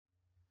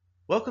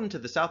Welcome to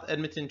the South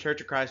Edmonton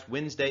Church of Christ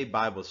Wednesday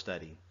Bible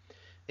Study.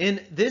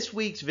 In this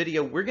week's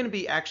video, we're going to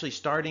be actually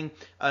starting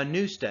a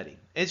new study.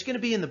 It's going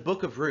to be in the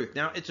book of Ruth.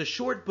 Now, it's a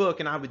short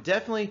book, and I would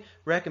definitely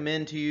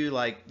recommend to you,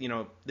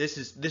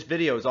 this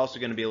video is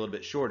also going to be a little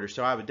bit shorter,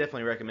 so I would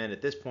definitely recommend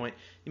at this point,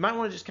 you might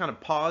want to just kind of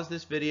pause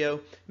this video,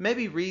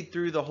 maybe read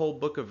through the whole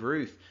book of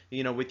Ruth,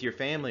 with your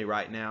family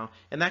right now,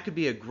 and that could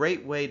be a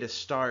great way to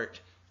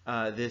start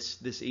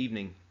this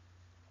evening.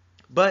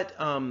 But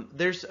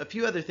there's a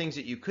few other things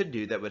that you could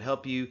do that would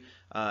help you,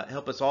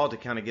 help us all to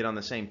kind of get on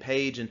the same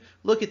page and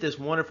look at this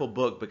wonderful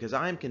book, because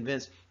I am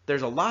convinced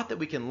there's a lot that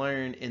we can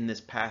learn in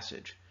this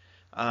passage.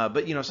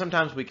 But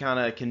sometimes we kind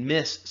of can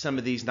miss some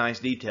of these nice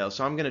details.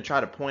 So I'm going to try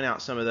to point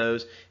out some of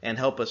those and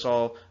help us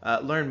all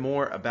learn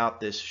more about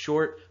this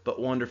short but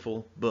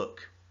wonderful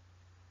book.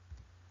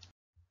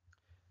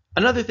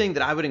 Another thing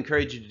that I would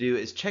encourage you to do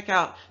is check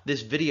out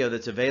this video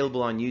that's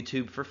available on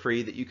YouTube for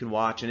free that you can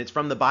watch, and it's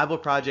from the Bible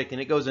Project, and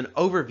it goes an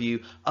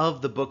overview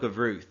of the book of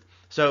Ruth.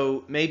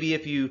 So maybe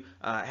if you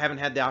haven't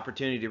had the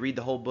opportunity to read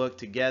the whole book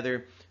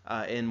together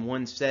in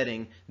one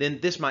setting, then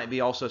this might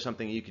be also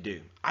something you could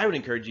do. I would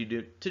encourage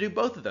you to do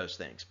both of those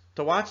things,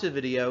 to watch the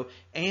video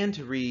and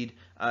to read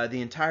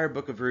the entire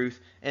book of Ruth,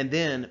 and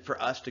then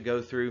for us to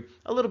go through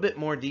a little bit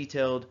more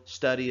detailed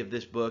study of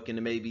this book and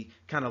to maybe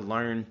kind of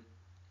learn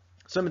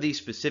some of these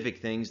specific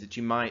things that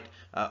you might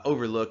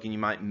overlook and you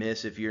might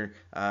miss if you're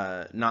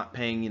not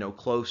paying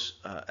close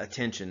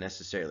attention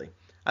necessarily.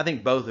 I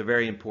think both are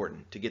very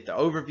important, to get the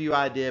overview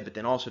idea, but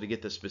then also to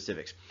get the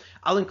specifics.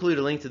 I'll include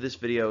a link to this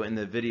video in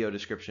the video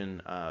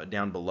description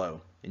down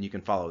below, and you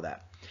can follow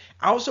that.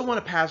 I also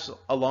want to pass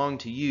along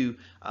to you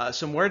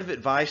some word of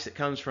advice that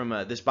comes from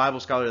this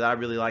Bible scholar that I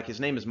really like. His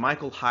name is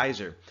Michael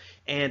Heiser.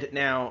 And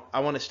now I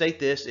want to state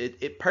this,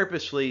 it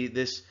purposely,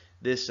 this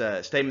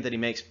statement that he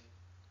makes,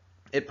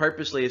 it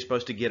purposely is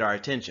supposed to get our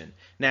attention.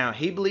 Now,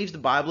 he believes the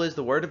Bible is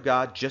the Word of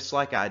God, just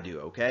like I do,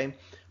 okay?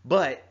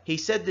 But he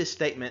said this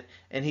statement,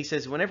 and he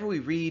says whenever we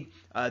read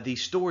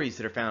these stories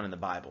that are found in the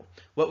Bible,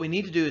 what we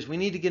need to do is we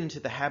need to get into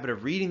the habit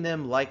of reading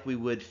them like we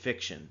would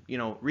fiction.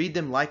 Read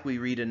them like we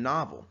read a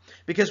novel.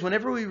 Because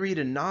whenever we read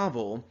a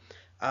novel,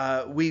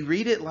 we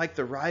read it like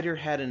the writer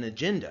had an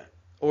agenda,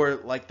 or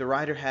like the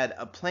writer had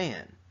a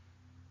plan.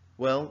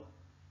 Well,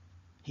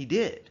 he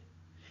did.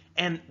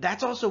 And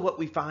that's also what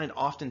we find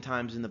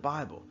oftentimes in the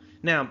Bible.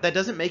 Now, that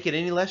doesn't make it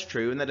any less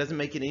true, and that doesn't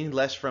make it any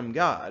less from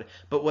God.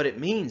 But what it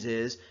means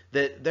is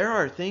that there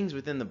are things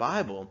within the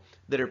Bible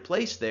that are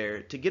placed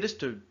there to get us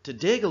to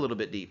dig a little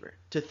bit deeper,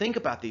 to think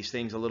about these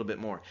things a little bit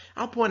more.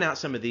 I'll point out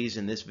some of these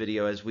in this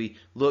video as we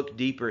look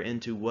deeper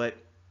into what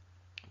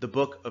the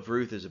book of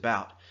Ruth is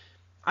about.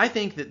 I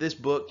think that this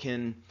book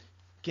can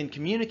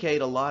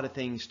communicate a lot of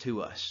things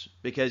to us,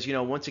 because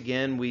once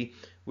again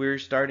we're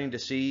starting to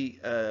see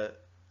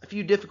a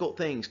few difficult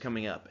things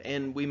coming up,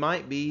 and we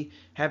might be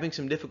having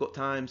some difficult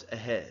times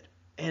ahead.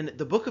 And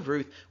the book of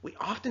Ruth, we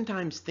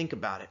oftentimes think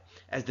about it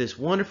as this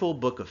wonderful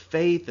book of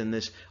faith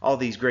and all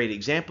these great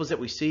examples that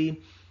we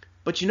see.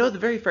 But the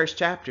very first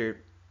chapter,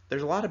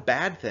 there's a lot of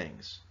bad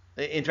things.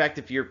 In fact,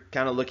 if you're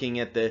kind of looking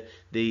at the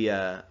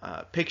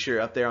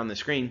picture up there on the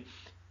screen,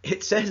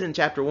 it says in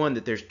chapter 1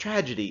 that there's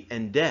tragedy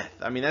and death.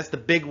 I mean, that's the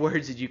big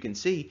words that you can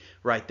see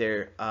right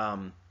there.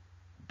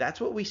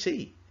 That's what we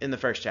see in the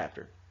first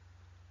chapter.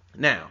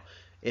 Now,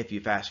 if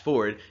you fast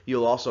forward,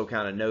 you'll also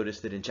kind of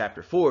notice that in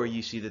chapter 4,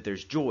 you see that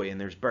there's joy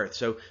and there's birth.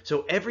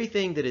 So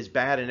everything that is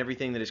bad and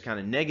everything that is kind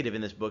of negative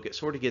in this book, it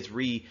sort of gets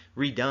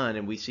redone,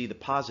 and we see the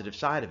positive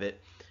side of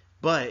it.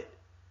 But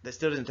that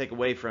still doesn't take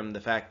away from the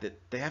fact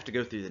that they have to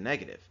go through the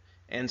negative.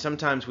 And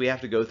sometimes we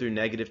have to go through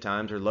negative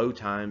times or low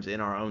times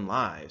in our own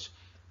lives.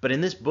 But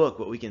in this book,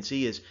 what we can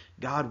see is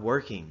God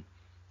working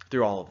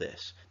through all of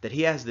this, that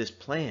he has this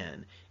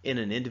plan in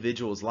an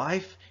individual's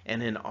life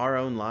and in our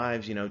own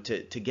lives,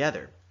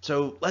 together.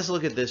 So let's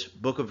look at this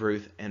book of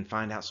Ruth and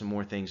find out some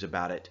more things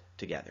about it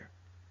together.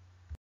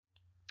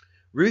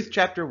 Ruth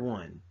chapter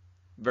 1,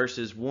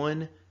 verses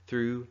 1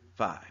 through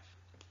 5.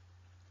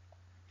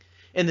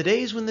 In the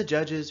days when the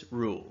judges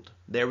ruled,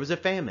 there was a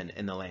famine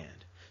in the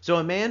land. So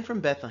a man from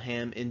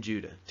Bethlehem in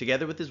Judah,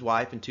 together with his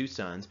wife and 2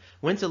 sons,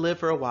 went to live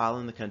for a while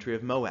in the country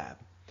of Moab.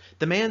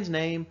 The man's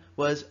name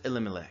was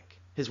Elimelech.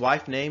 His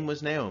wife's name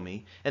was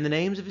Naomi, and the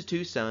names of his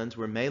 2 sons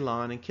were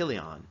Mahlon and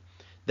Chilion.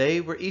 They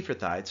were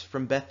Ephrathites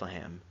from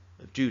Bethlehem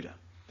of Judah.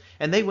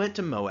 And they went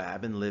to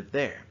Moab and lived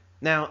there.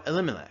 Now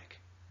Elimelech,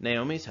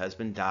 Naomi's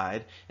husband,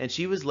 died, and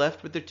she was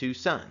left with their 2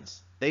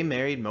 sons. They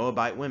married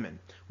Moabite women,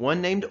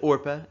 one named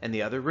Orpah and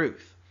the other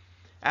Ruth.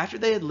 After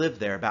they had lived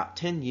there about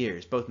 10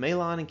 years, both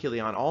Mahlon and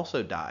Chilion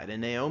also died,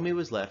 and Naomi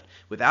was left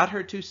without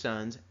her 2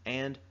 sons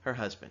and her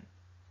husband.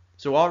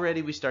 So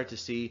already we start to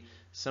see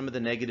some of the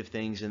negative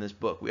things in this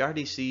book. We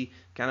already see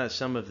kind of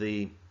some of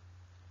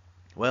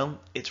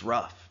it's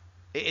rough.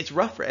 It's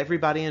rough for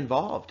everybody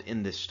involved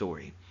in this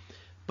story.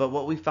 But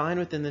what we find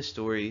within this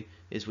story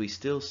is we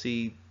still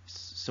see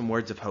some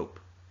words of hope.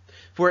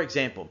 For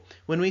example,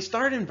 when we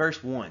start in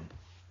verse 1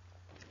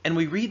 and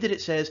we read that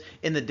it says,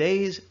 in the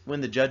days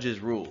when the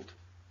judges ruled,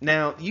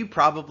 Now, you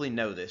probably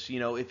know this.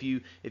 If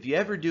you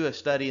ever do a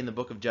study in the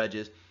book of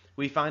Judges,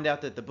 we find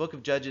out that the book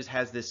of Judges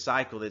has this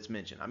cycle that's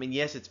mentioned. I mean,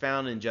 yes, it's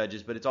found in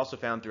Judges, but it's also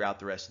found throughout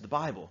the rest of the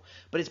Bible.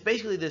 But it's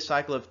basically this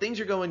cycle of things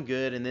are going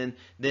good, and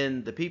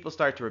then the people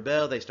start to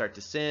rebel, they start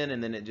to sin,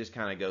 and then it just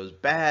kind of goes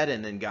bad,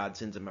 and then God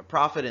sends them a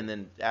prophet and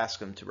then asks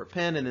them to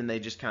repent, and then they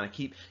just kind of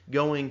keep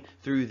going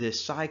through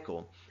this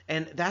cycle.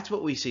 And that's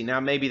what we see. Now,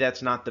 maybe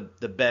that's not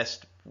the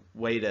best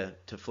way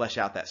to flesh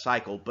out that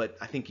cycle, but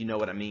I think you know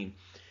what I mean.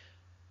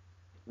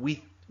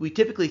 We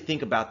typically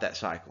think about that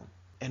cycle,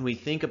 and we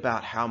think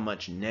about how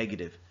much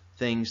negative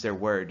things there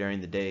were during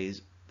the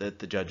days that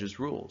the judges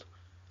ruled.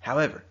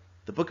 However,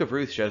 the book of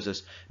Ruth shows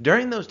us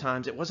during those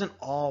times it wasn't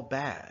all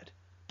bad.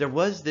 There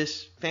was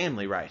this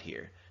family right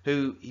here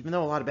who, even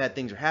though a lot of bad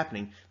things are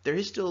happening, there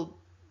is still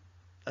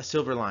a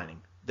silver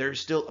lining. There's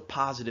still a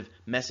positive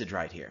message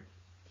right here.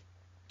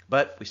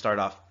 But we start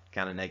off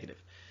kind of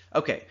negative.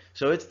 Okay,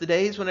 so it's the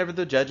days whenever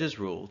the judges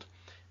ruled.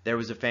 There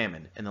was a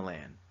famine in the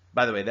land.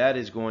 By the way, that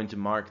is going to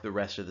mark the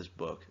rest of this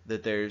book,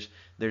 that there's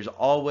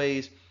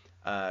always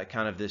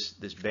kind of this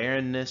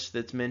barrenness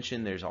that's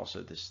mentioned. There's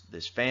also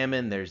this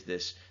famine. There's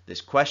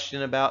this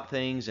question about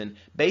things, and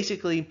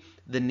basically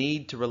the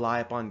need to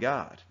rely upon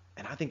God.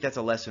 And I think that's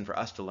a lesson for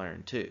us to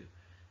learn too.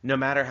 No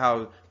matter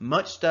how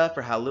much stuff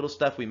or how little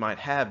stuff we might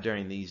have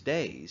during these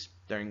days,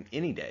 during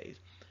any days,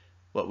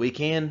 what we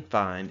can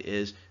find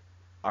is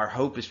our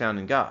hope is found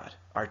in God.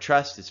 Our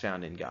trust is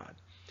found in God.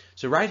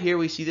 So right here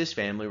we see this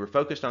family. We're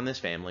focused on this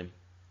family,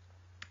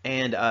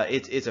 and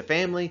it's a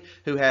family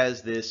who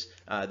has this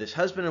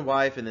husband and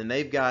wife, and then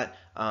they've got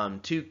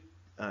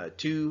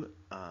two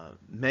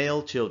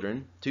male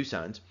children, two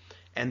sons,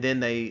 and then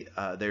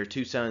their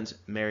two sons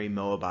marry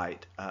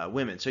Moabite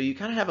women. So you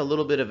kind of have a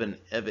little bit of an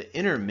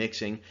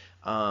intermixing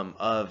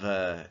of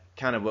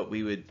kind of what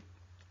we would,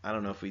 I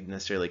don't know if we'd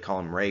necessarily call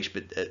them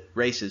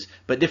races,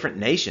 but different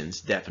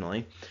nations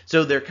definitely.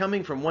 So they're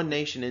coming from one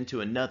nation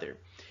into another.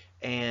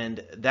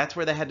 And that's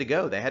where they had to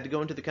go. They had to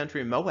go into the country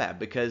of Moab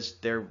because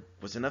there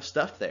was enough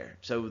stuff there.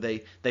 So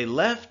they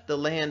left the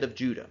land of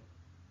Judah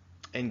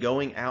and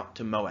going out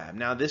to Moab.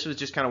 Now, this was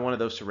just kind of one of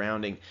those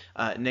surrounding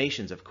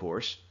nations, of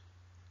course.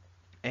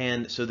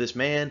 And so this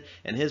man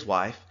and his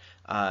wife,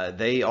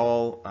 they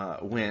all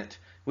went.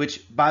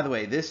 Which, by the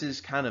way, this is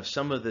kind of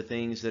some of the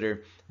things that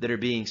are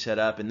being set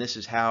up, and this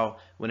is how,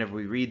 whenever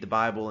we read the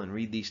Bible and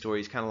read these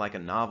stories, kind of like a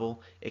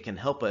novel, it can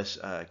help us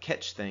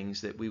catch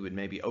things that we would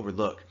maybe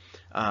overlook.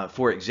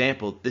 For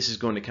example, this is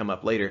going to come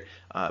up later.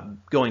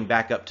 Going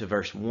back up to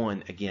verse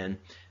 1 again,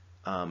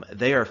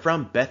 they are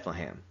from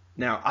Bethlehem.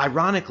 Now,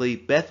 ironically,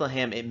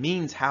 Bethlehem, it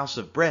means house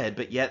of bread,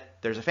 but yet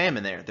there's a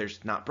famine there. There's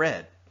not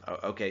bread.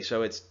 Okay,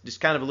 so it's just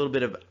kind of a little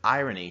bit of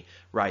irony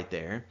right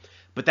there,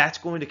 but that's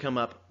going to come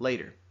up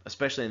later,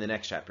 especially in the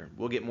next chapter.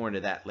 We'll get more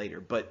into that later.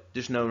 But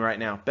just know right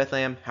now,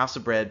 Bethlehem, house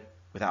of bread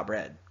without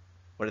bread.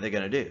 What are they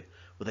going to do?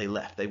 Well, they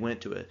left. They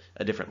went to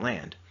a different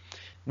land.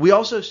 We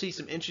also see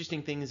some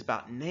interesting things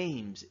about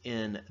names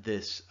in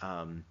this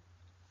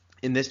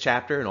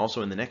chapter and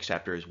also in the next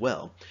chapter as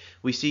well.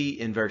 We see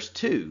in verse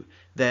 2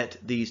 that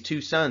these two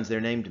sons, they're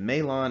named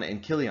Mahlon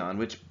and Chilion,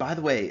 which, by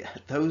the way,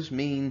 those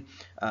mean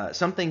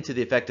something to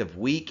the effect of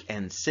weak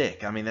and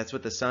sick. I mean, that's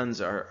what the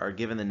sons are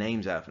given the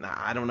names of. Now,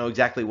 I don't know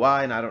exactly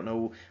why, and I don't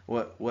know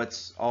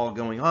what's all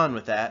going on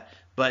with that,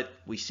 but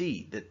we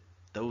see that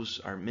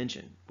those are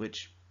mentioned,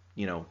 which,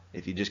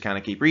 if you just kind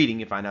of keep reading,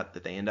 you find out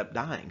that they end up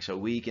dying. So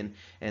weak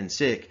and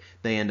sick,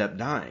 they end up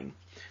dying.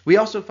 We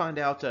also find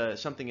out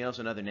something else,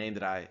 another name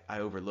that I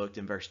overlooked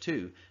in verse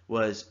 2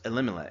 was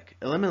Elimelech.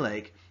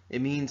 Elimelech,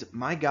 it means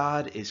my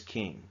God is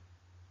king.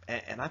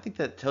 And I think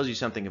that tells you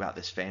something about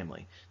this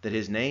family, that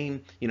his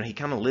name, he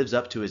kind of lives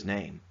up to his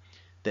name,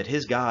 that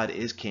his God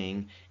is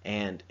king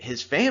and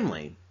his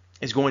family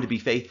is going to be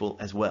faithful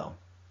as well.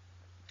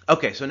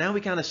 Okay, so now we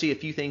kind of see a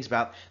few things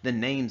about the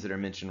names that are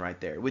mentioned right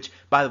there, which,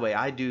 by the way,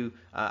 I do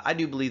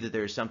believe that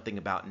there's something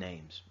about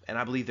names, and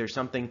I believe there's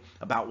something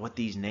about what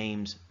these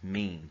names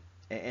mean.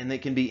 And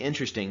it can be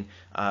interesting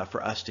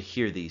for us to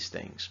hear these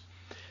things.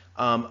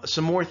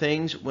 Some more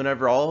things,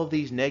 whenever all of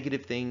these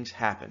negative things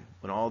happen,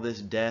 when all this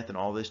death and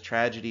all this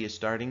tragedy is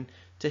starting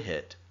to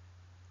hit,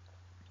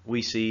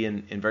 we see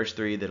in verse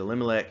 3 that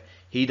Elimelech,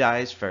 he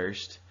dies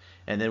first.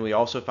 And then we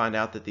also find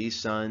out that these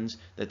sons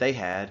that they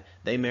had,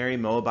 they marry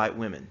Moabite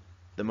women.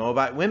 The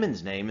Moabite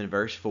women's name in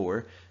verse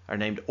 4 are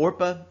named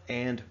Orpah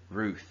and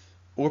Ruth.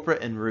 Orpah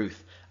and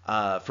Ruth.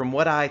 From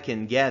what I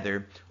can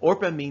gather,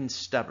 Orpah means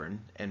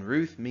stubborn and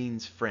Ruth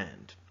means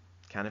friend.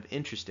 Kind of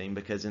interesting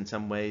because in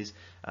some ways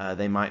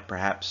they might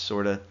perhaps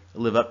sort of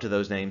live up to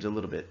those names a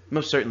little bit.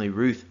 Most certainly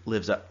Ruth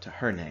lives up to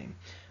her name,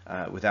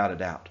 without a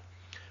doubt.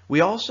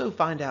 We also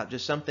find out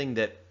just something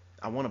that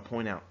I want to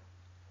point out.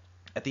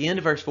 At the end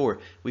of verse 4,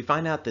 we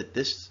find out that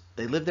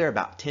they lived there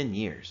about 10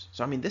 years.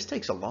 So, I mean, this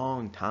takes a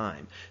long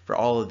time for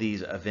all of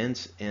these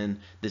events in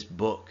this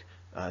book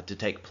to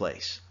take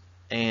place.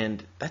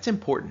 And that's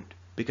important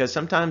because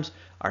sometimes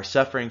our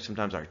suffering,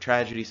 sometimes our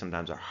tragedy,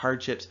 sometimes our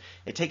hardships,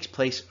 it takes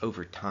place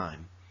over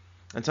time.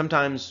 And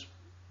sometimes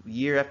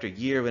year after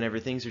year, whenever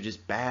things are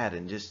just bad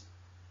and just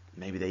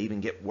maybe they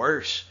even get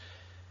worse,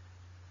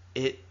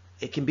 it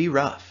can be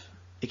rough.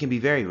 It can be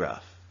very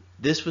rough.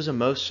 This was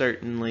most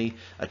certainly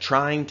a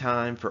trying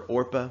time for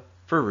Orpah,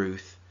 for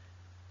Ruth,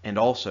 and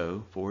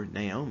also for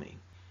Naomi.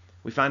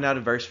 We find out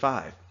in verse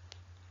 5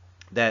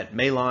 that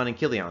Mahlon and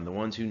Chilion, the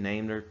ones who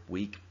named her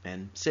weak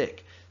and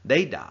sick,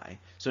 they die.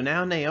 So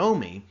now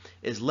Naomi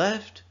is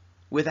left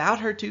without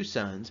her two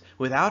sons,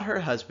 without her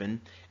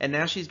husband, and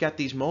now she's got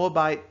these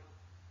Moabite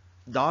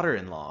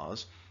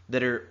daughter-in-laws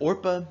that are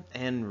Orpah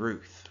and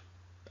Ruth.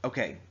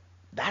 Okay,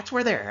 that's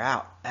where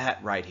they're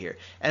at right here.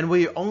 And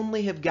we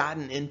only have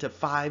gotten into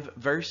 5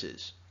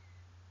 verses.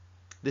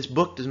 This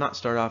book does not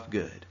start off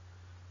good,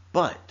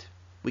 but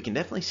we can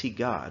definitely see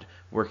God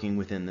working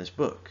within this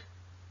book.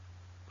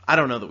 I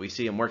don't know that we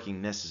see him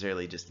working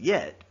necessarily just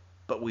yet,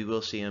 but we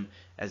will see him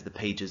as the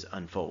pages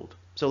unfold.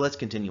 So let's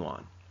continue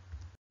on.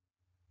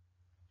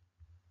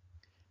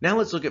 Now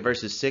let's look at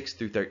verses 6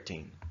 through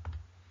 13.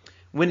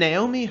 When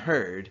Naomi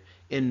heard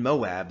in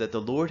Moab that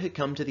the Lord had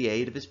come to the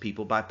aid of his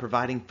people by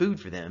providing food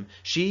for them,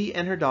 she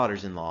and her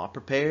daughters-in-law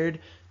prepared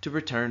to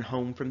return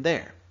home from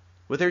there.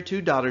 With her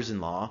 2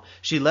 daughters-in-law,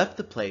 she left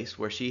the place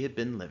where she had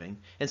been living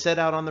and set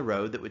out on the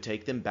road that would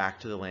take them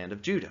back to the land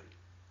of Judah.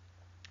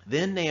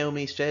 Then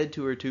Naomi said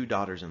to her 2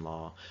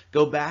 daughters-in-law,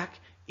 "Go back,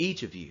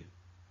 each of you,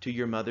 to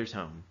your mother's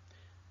home.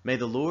 May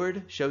the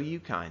Lord show you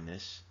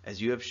kindness, as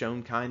you have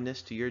shown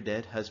kindness to your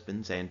dead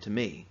husbands and to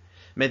me.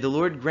 May the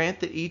Lord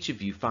grant that each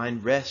of you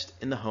find rest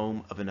in the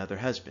home of another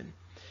husband."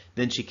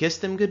 Then she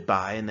kissed them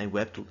goodbye, and they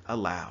wept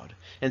aloud,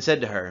 and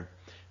said to her,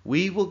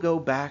 "We will go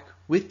back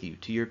with you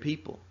to your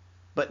people."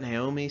 But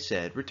Naomi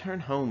said, "Return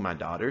home, my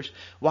daughters.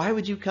 Why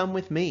would you come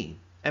with me?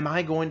 Am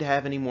I going to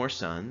have any more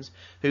sons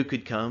who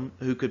could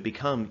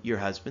become your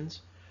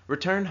husbands?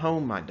 Return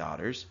home, my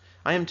daughters.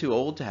 I am too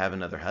old to have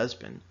another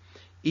husband.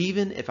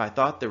 Even if I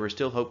thought there were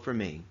still hope for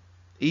me,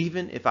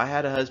 even if I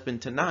had a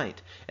husband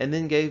tonight and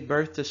then gave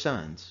birth to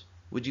sons,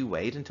 would you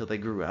wait until they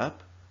grew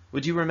up?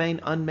 Would you remain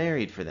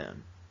unmarried for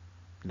them?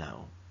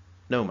 No,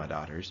 no, my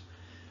daughters.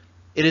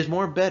 It is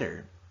more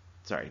bitter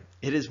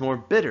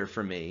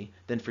for me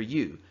than for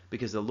you,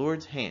 because the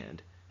Lord's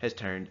hand has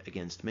turned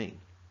against me."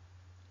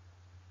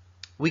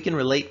 We can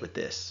relate with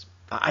this.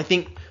 I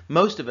think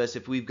most of us,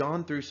 if we've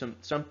gone through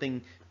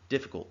something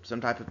difficult,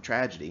 some type of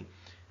tragedy,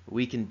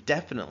 we can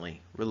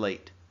definitely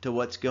relate to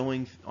what's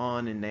going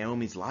on in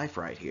Naomi's life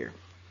right here.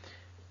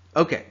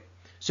 Okay,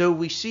 so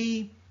we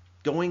see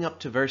going up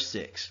to verse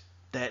 6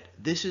 that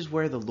this is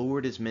where the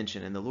Lord is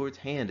mentioned, and the Lord's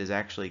hand is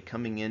actually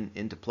coming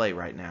into play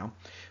right now.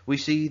 We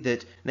see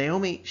that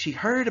Naomi, she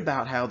heard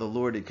about how the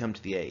Lord had come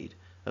to the aid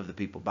of the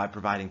people by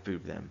providing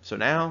food for them. So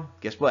now,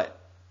 guess what?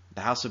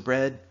 The house of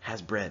bread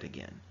has bread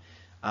again.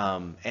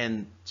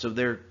 And so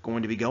they're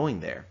going to be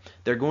going there.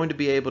 They're going to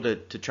be able to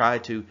try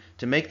to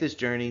make this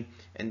journey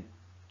and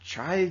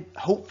try,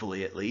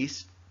 hopefully at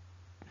least,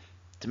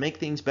 to make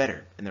things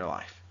better in their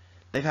life.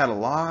 They've had a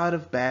lot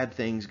of bad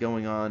things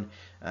going on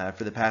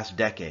for the past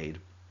decade,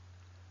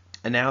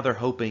 and now they're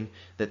hoping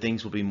that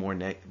things will be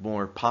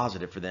more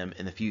positive for them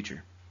in the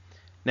future.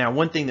 Now,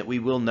 one thing that we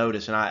will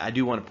notice, and I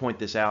do want to point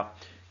this out,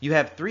 you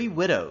have 3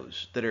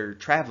 widows that are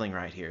traveling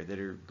right here, that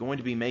are going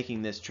to be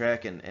making this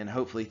trek, and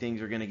hopefully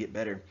things are going to get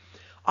better.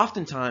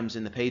 Oftentimes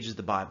in the pages of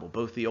the Bible,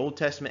 both the Old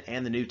Testament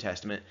and the New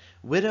Testament,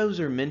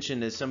 widows are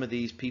mentioned as some of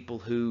these people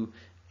who,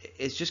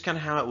 it's just kind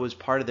of how it was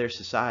part of their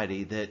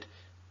society, that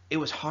it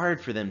was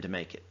hard for them to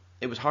make it.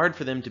 It was hard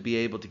for them to be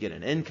able to get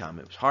an income.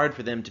 It was hard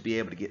for them to be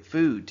able to get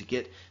food, to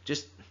get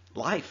just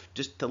life,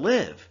 just to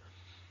live.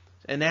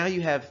 And now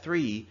you have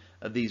 3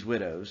 of these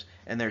widows,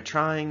 and they're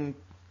trying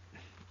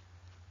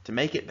to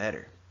make it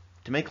better,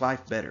 to make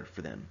life better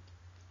for them.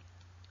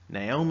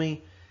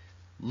 Naomi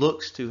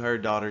looks to her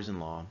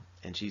daughters-in-law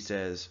and she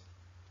says,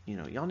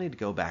 y'all need to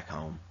go back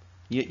home.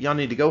 Y'all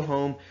need to go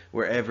home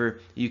wherever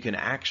you can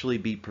actually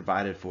be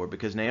provided for,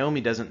 because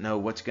Naomi doesn't know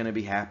what's going to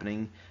be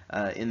happening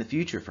in the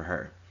future for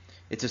her.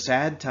 It's a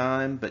sad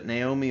time, but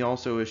Naomi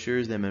also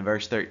assures them in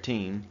verse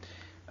 13,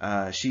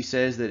 she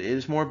says that it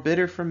is more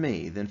bitter for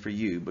me than for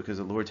you, because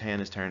the Lord's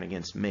hand has turned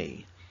against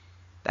me.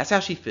 That's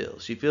how she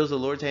feels. She feels the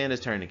Lord's hand has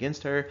turned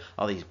against her.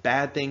 All these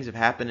bad things have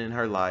happened in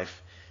her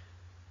life.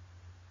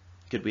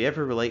 Could we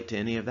ever relate to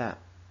any of that?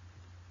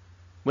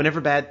 Whenever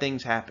bad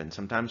things happen,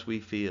 sometimes we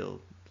feel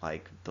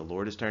like the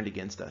Lord has turned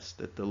against us,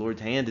 that the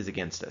Lord's hand is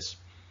against us.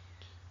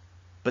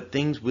 But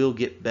things will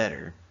get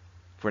better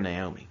for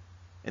Naomi,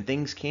 and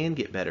things can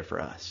get better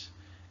for us.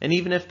 And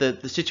even if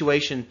the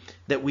situation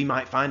that we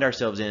might find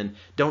ourselves in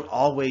don't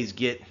always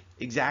get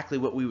exactly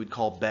what we would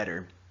call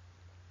better,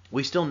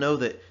 we still know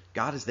that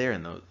God is there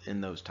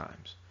in those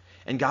times.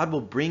 And God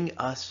will bring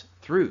us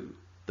through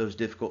those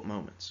difficult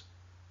moments.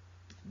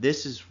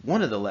 This is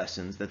one of the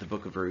lessons that the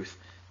book of Ruth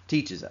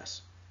teaches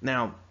us.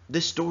 Now,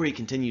 this story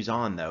continues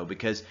on, though,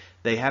 because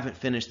they haven't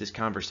finished this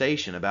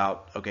conversation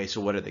about, okay,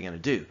 so what are they going to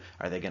do?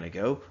 Are they going to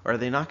go, or are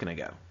they not going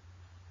to go?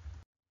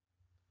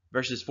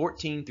 Verses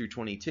 14 through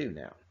 22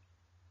 now.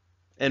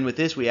 And with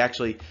this, we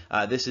actually,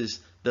 this is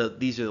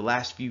These are the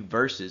last few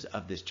verses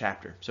of this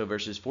chapter. So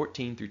verses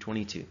 14 through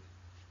 22.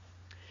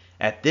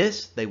 At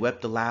this, they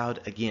wept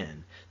aloud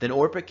again. Then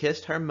Orpah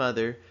kissed her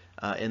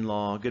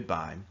mother-in-law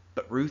goodbye,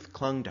 but Ruth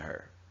clung to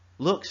her.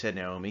 Look, said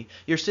Naomi,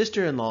 your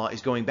sister-in-law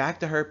is going back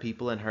to her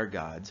people and her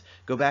gods.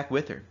 Go back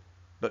with her.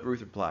 But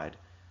Ruth replied,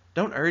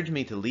 don't urge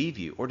me to leave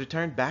you or to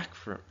turn back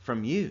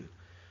from you.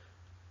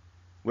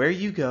 Where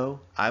you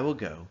go, I will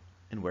go,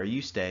 and where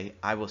you stay,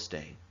 I will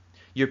stay.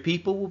 Your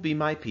people will be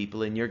my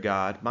people, and your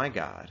God, my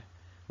God.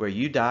 Where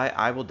you die,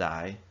 I will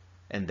die,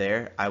 and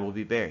there I will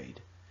be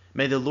buried.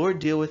 May the Lord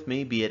deal with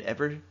me, be it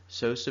ever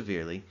so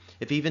severely,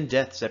 if even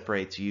death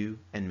separates you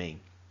and me.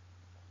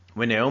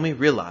 When Naomi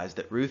realized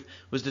that Ruth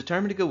was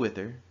determined to go with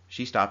her,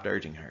 she stopped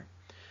urging her.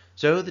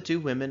 So the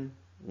two women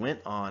went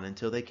on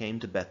until they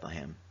came to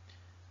Bethlehem.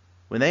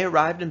 When they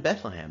arrived in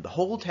Bethlehem, the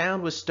whole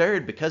town was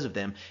stirred because of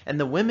them, and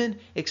the women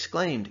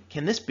exclaimed,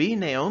 can this be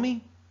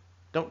Naomi?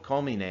 Don't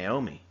call me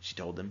Naomi, she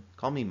told them.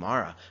 Call me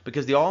Mara,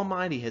 because the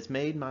Almighty has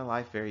made my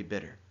life very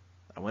bitter.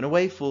 I went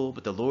away full,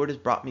 but the Lord has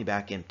brought me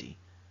back empty.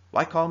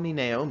 Why call me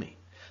Naomi?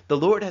 The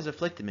Lord has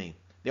afflicted me.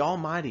 The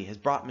Almighty has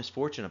brought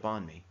misfortune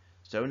upon me.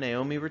 So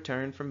Naomi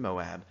returned from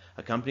Moab,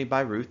 accompanied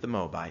by Ruth the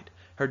Moabite,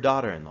 her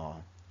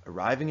daughter-in-law,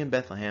 arriving in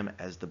Bethlehem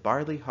as the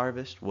barley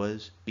harvest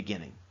was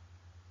beginning.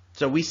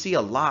 So we see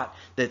a lot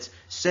that's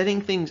setting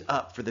things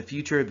up for the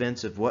future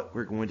events of what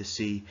we're going to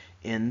see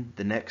in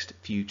the next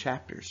few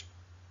chapters.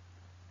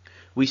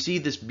 We see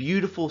this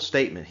beautiful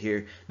statement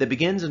here that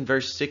begins in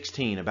verse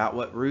 16 about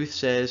what Ruth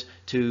says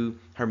to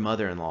her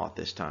mother-in-law at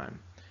this time.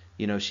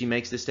 You know, she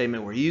makes this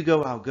statement, where you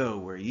go, I'll go.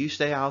 Where you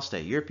stay, I'll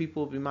stay. Your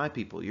people will be my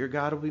people. Your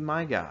God will be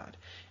my God.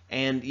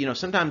 And, you know,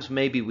 sometimes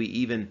maybe we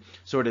even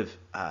sort of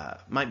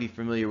might be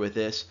familiar with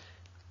this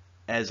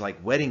as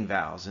like wedding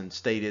vows and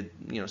stated,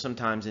 you know,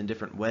 sometimes in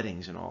different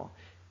weddings and all.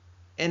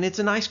 And it's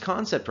a nice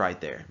concept right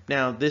there.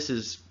 Now, this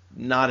is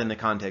not in the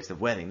context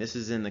of wedding. This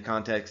is in the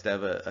context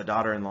of a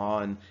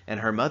daughter-in-law and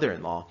her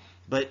mother-in-law.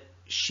 But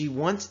she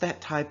wants that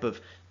type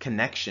of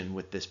connection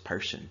with this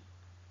person.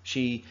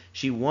 She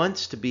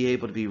wants to be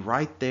able to be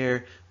right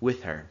there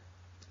with her.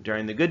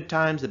 During the good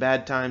times, the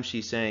bad times,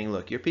 she's saying,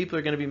 look, your people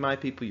are going to be my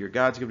people. Your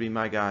God's going to be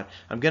my God.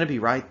 I'm going to be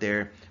right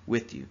there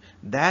with you.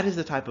 That is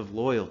the type of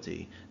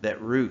loyalty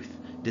that Ruth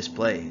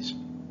displays.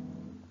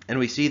 And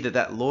we see that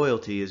that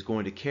loyalty is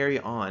going to carry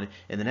on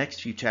in the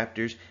next few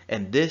chapters.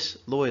 And this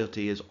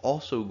loyalty is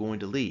also going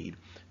to lead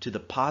to the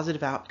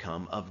positive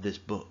outcome of this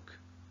book.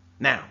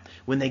 Now,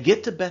 when they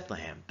get to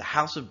Bethlehem, the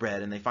house of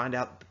bread, and they find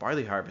out that the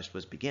barley harvest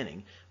was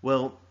beginning,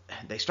 well,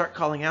 they start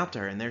calling out to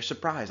her, and they're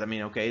surprised. I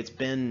mean, okay, it's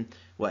been,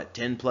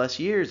 10 plus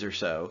years or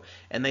so,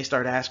 and they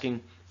start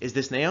asking, is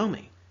this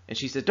Naomi? And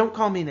she says, don't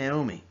call me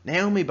Naomi.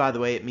 Naomi, by the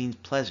way, it means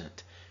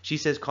pleasant. She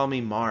says, call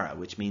me Mara,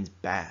 which means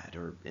bad,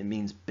 or it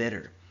means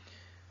bitter.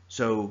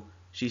 So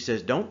she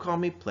says, don't call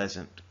me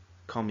pleasant,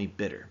 call me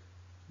bitter,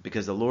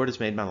 because the Lord has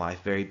made my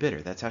life very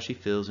bitter. That's how she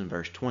feels in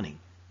verse 20.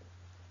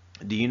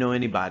 Do you know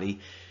anybody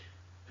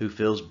who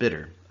feels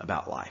bitter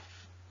about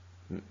life?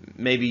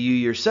 Maybe you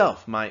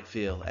yourself might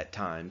feel at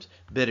times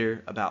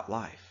bitter about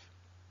life.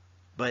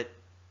 But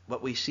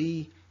what we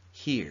see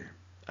here,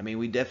 I mean,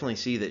 we definitely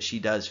see that she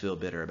does feel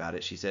bitter about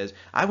it. She says,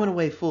 I went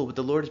away full, but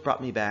the Lord has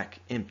brought me back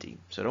empty.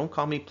 So don't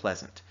call me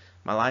pleasant.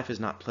 My life is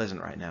not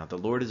pleasant right now. The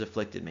Lord has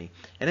afflicted me.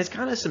 And it's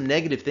kind of some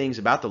negative things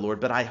about the Lord,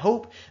 but I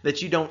hope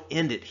that you don't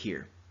end it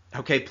here.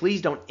 Okay,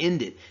 please don't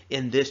end it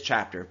in this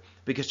chapter,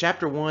 because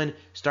chapter 1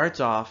 starts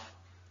off,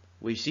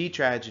 we see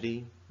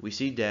tragedy, we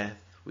see death,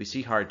 we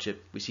see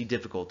hardship, we see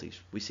difficulties,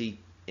 we see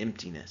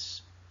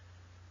emptiness.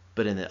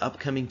 But in the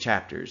upcoming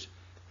chapters,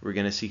 we're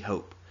going to see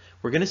hope.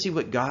 We're going to see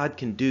what God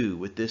can do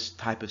with this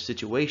type of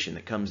situation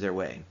that comes their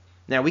way.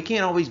 Now, we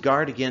can't always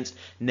guard against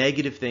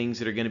negative things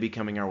that are going to be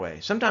coming our way.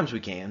 Sometimes we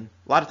can.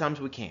 A lot of times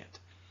we can't.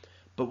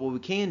 But what we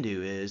can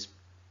do is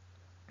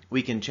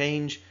we can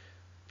change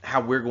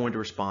how we're going to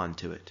respond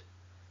to it.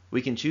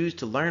 We can choose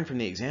to learn from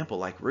the example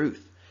like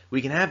Ruth.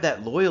 We can have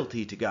that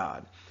loyalty to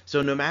God.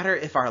 So no matter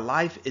if our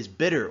life is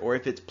bitter or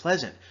if it's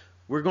pleasant,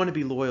 we're going to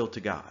be loyal to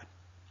God.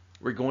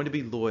 We're going to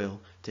be loyal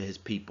to His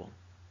people.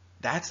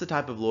 That's the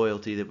type of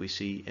loyalty that we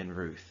see in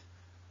Ruth,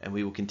 and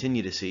we will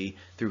continue to see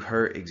through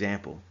her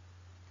example.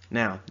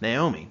 Now,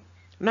 Naomi,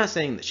 I'm not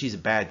saying that she's a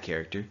bad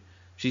character.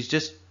 She's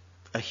just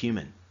a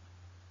human,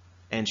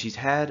 and she's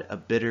had a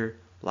bitter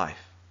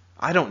life.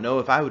 I don't know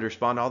if I would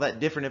respond all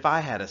that different if I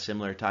had a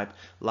similar type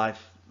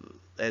life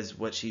as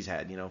what she's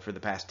had, for the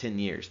past 10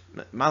 years.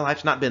 My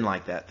life's not been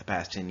like that the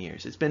past 10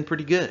 years. It's been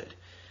pretty good.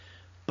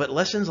 But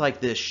lessons like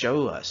this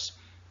show us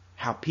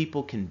how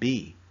people can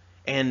be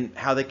and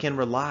how they can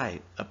rely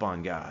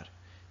upon God.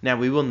 Now,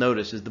 we will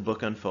notice as the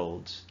book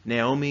unfolds,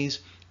 Naomi's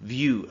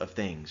view of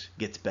things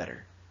gets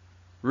better.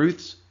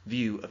 Ruth's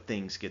view of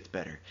things gets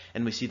better.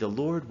 And we see the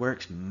Lord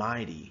works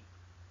mighty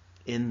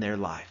in their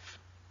life.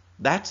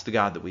 That's the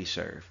God that we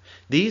serve.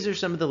 These are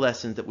some of the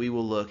lessons that we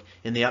will look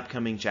in the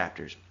upcoming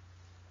chapters.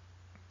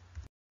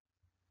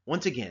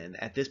 Once again,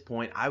 at this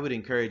point, I would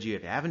encourage you,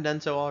 if you haven't done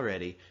so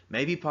already,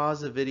 maybe pause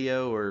the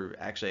video, or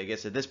actually, I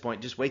guess at this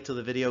point, just wait till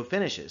the video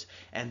finishes,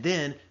 and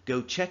then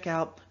go check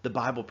out the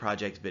Bible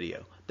Project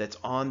video that's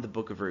on the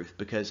Book of Ruth,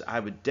 because I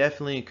would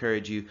definitely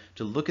encourage you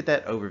to look at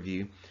that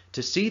overview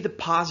to see the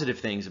positive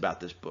things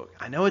about this book.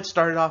 I know it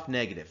started off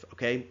negative,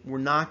 okay? We're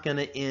not going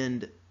to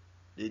end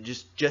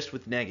just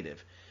with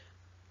negative.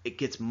 It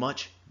gets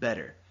much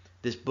better.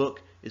 This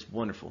book is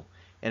wonderful,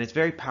 and it's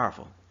very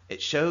powerful.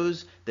 It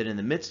shows that in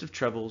the midst of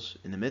troubles,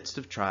 in the midst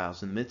of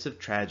trials, in the midst of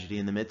tragedy,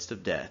 in the midst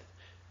of death,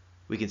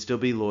 we can still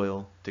be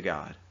loyal to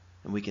God,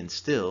 and we can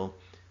still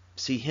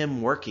see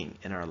Him working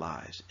in our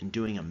lives and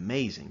doing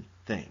amazing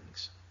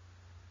things.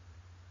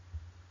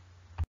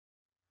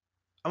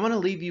 I want to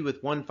leave you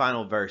with one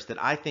final verse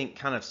that I think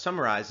kind of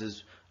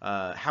summarizes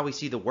how we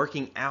see the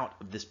working out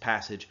of this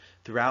passage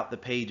throughout the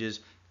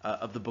pages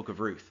of the book of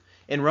Ruth.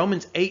 In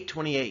Romans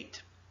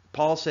 8:28,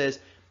 Paul says,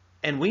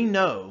 "And we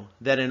know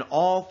that in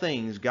all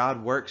things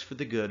God works for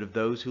the good of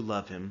those who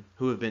love Him,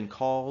 who have been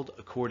called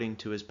according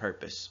to His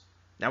purpose."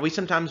 Now, we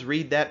sometimes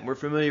read that and we're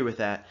familiar with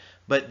that,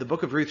 but the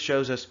book of Ruth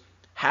shows us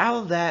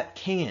how that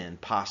can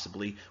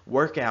possibly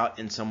work out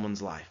in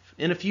someone's life,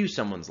 in a few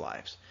someone's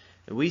lives.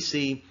 And we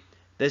see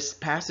this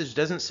passage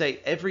doesn't say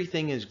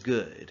everything is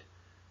good,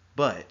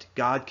 but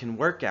God can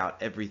work out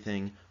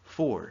everything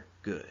for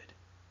good.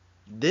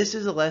 This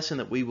is a lesson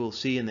that we will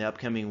see in the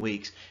upcoming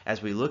weeks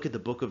as we look at the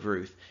book of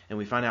Ruth and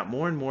we find out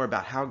more and more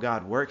about how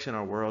God works in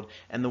our world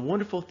and the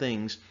wonderful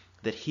things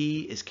that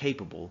He is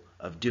capable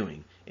of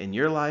doing in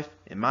your life,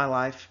 in my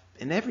life,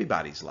 in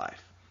everybody's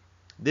life.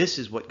 This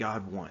is what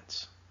God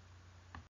wants.